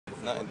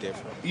nothing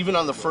different. Even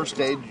on the first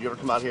day, did you ever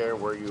come out here?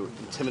 Were you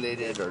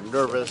intimidated or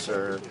nervous,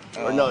 or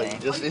no? It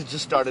just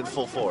started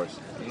full force.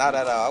 Not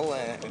at all. I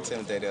wasn't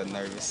intimidated or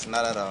nervous.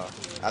 Not at all.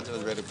 I just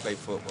was ready to play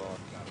football.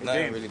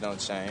 Nothing really don't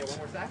change.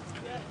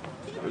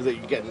 Are you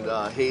getting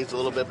hazed a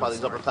little bit by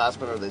these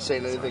upperclassmen? Are they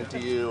saying anything to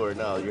you, or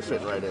no? You're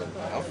fitting right in.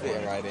 I'm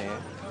fitting right in.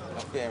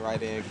 I'm fitting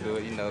right in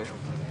good. You know,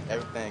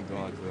 everything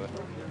going good.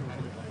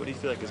 What do you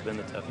feel like has been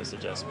the toughest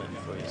adjustment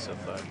for you so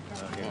far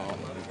out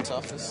here?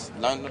 Toughest?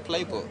 Learning the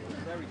playbook.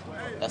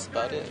 That's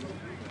about it.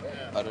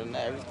 Other than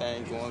that,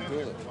 everything going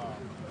good.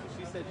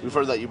 We've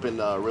heard that you've been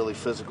really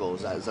physical.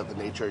 Is that the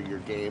nature of your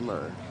game,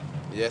 or?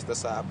 Yes,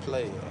 that's how I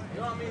play.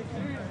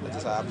 That's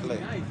just how I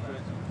play.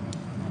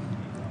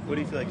 What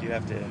do you feel like you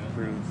have to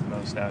improve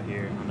most out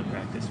here on the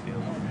practice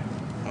field?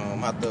 I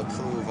have to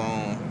improve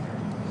on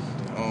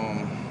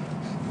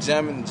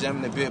jamming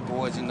the big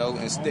boys, you know,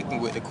 and sticking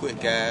with the quick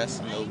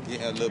guys, you know,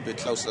 getting a little bit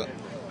closer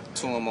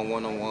to them on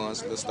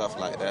one-on-ones, little stuff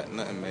like that,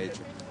 nothing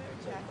major.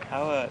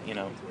 How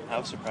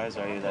surprised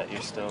are you that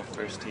you're still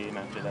first team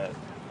after that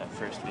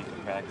first week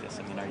of practice?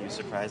 I mean, are you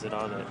surprised at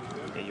all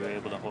that you were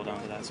able to hold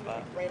on to that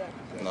spot?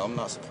 No, I'm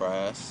not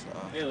surprised.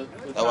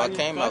 That's what I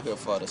came out here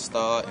for, to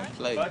start and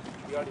play.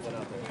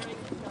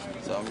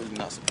 So I'm really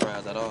not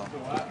surprised at all.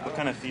 What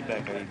kind of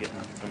feedback are you getting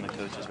from the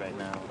coaches right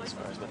now as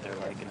far as what they're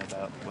liking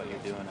about what you're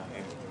doing out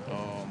here?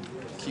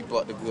 Keep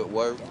up the good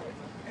work.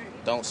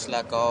 Don't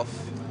slack off.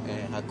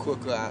 And how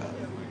quick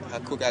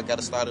I got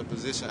to start a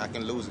position, I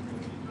can lose it.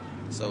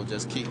 So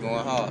just keep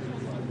going hard.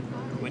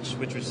 Which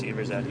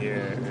receivers out here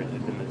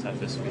have been the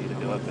toughest for you to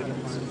go up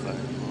against so far?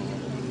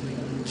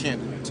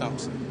 Kendall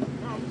Thompson.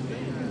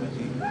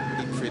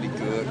 He's pretty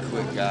good,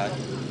 quick guy.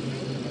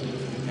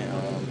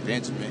 And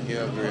Benjamin, he's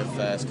a very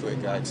fast,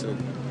 quick guy too.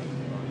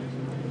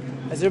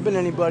 Has there been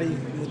anybody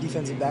in the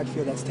defensive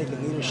backfield that's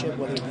taken leadership,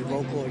 whether it be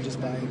vocal or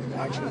just by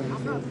action on the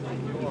field?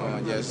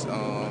 Yes,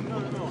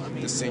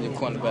 the senior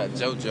cornerback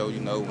JoJo,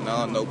 you know, when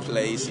I don't know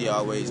plays, he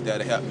always there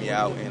to help me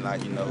out and,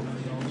 like, you know,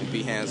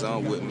 be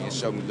hands-on with me and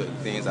show me the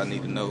things I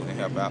need to know and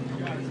help out.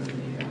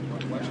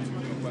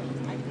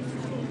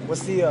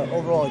 What's the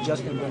overall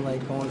adjustment been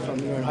like going from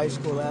you were in high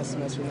school last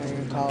semester, now you're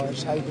in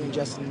college? How have you been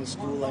adjusting to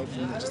school life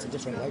and just a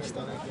different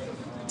lifestyle?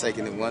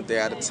 Taking it one day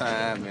at a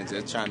time and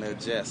just trying to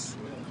adjust.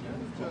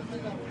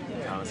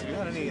 So you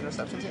had any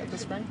interceptions yet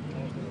this spring?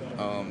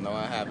 No,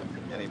 I haven't.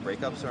 Any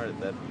breakups or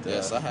that?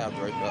 Yes, I have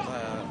breakups.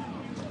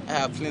 I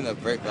have plenty of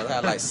breakups. I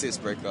have like 6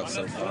 breakups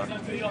so far.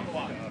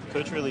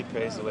 Coach really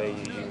praised the way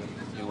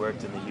you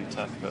worked in the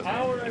UTUF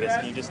program. I guess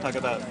can you just talk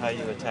about how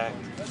you attacked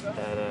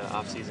that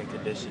off-season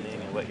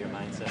conditioning and what your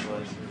mindset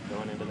was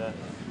going into that?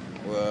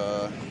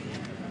 Well,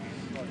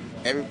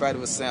 everybody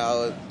was saying,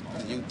 oh,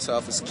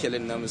 UTUF is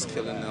killing them,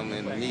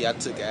 and me, I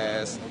took it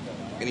as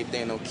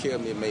anything don't kill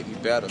me, it make me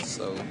better.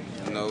 So,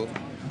 you know,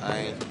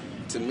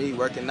 to me,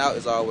 working out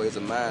is always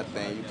a mind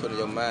thing. You put in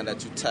your mind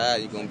that you're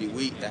tired, you're going to be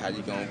weak, that's how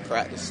you're going to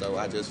practice. So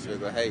I just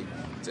figured, hey,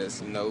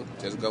 just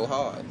go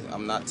hard.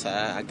 I'm not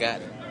tired, I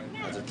got it.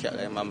 I just kept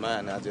that in my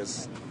mind, and I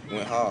just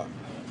went hard.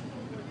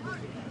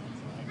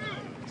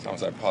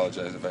 Sometimes I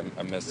apologize if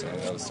I missed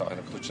anything. I was talking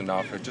to Coach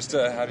Knopfler. Just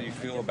how do you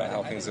feel about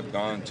how things have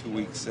gone 2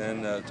 weeks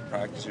in to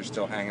practice? You're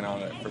still hanging on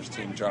that first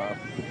team job?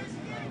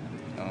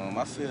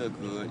 I feel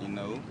good, you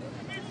know.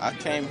 I'm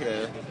came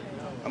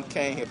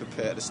here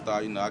prepared to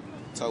start, you know. I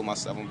told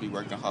myself I'm going to be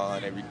working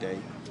hard every day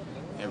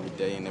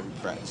and every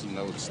practice, you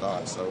know, to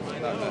start. So,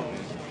 nothing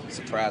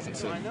surprising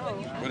to me.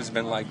 What has it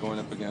been like going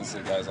up against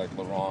the guys like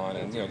LeRon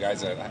and, you know,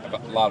 guys that have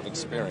a lot of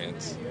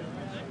experience?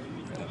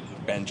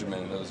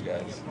 Benjamin and those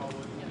guys.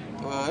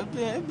 Well,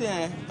 it's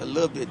been a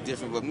little bit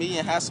different. But me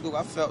in high school,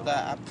 I felt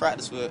that I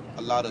practiced with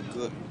a lot of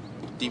good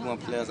D1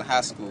 players in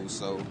high school,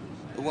 so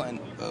it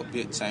wasn't a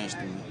big change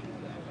to me.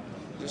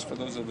 Just for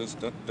those of us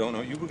that don't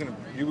know, you were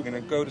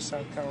gonna go to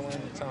South Carolina,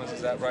 Thomas.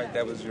 Is that right?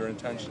 That was your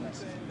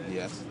intentions?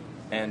 Yes.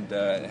 And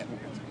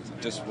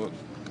just what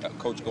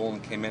Coach Golden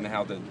came in,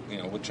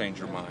 what changed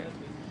your mind?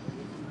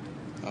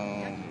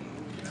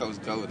 Coach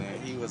Golden,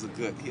 he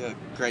a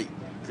great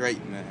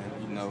man,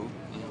 you know.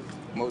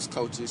 Most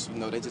coaches, you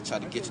know, they just try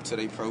to get you to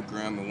their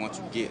program, and once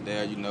you get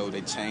there, you know,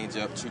 they change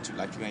up, treat you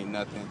like you ain't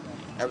nothing.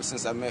 Ever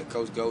since I met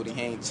Coach Golden,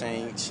 he ain't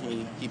changed.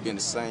 He been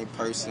the same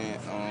person.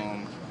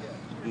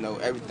 You know,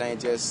 everything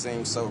just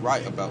seems so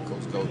right about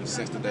Coach Golden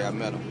since the day I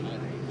met him.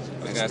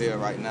 And still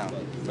right now.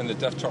 When the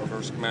depth chart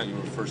first came out, you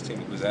were first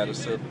team. Was that a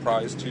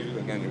surprise to you?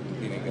 Again, you're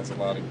competing against a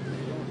lot of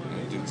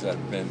dudes that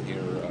have been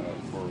here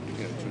for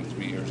 2 or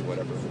 3 years,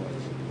 whatever it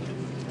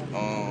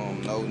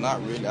was. No,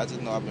 not really. I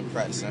just know I've been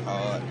practicing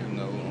hard. You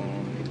know,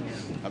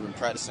 I've been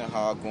practicing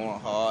hard, going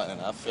hard, and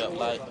I felt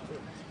like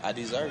I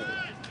deserved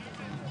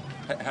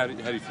it. How do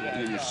you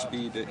feel? Your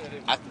speed?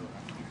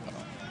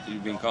 You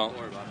being called?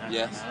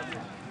 Yes.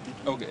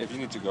 Okay, if you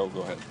need to go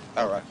ahead.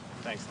 All right.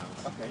 Thanks,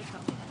 Thomas. Okay.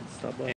 Stop by.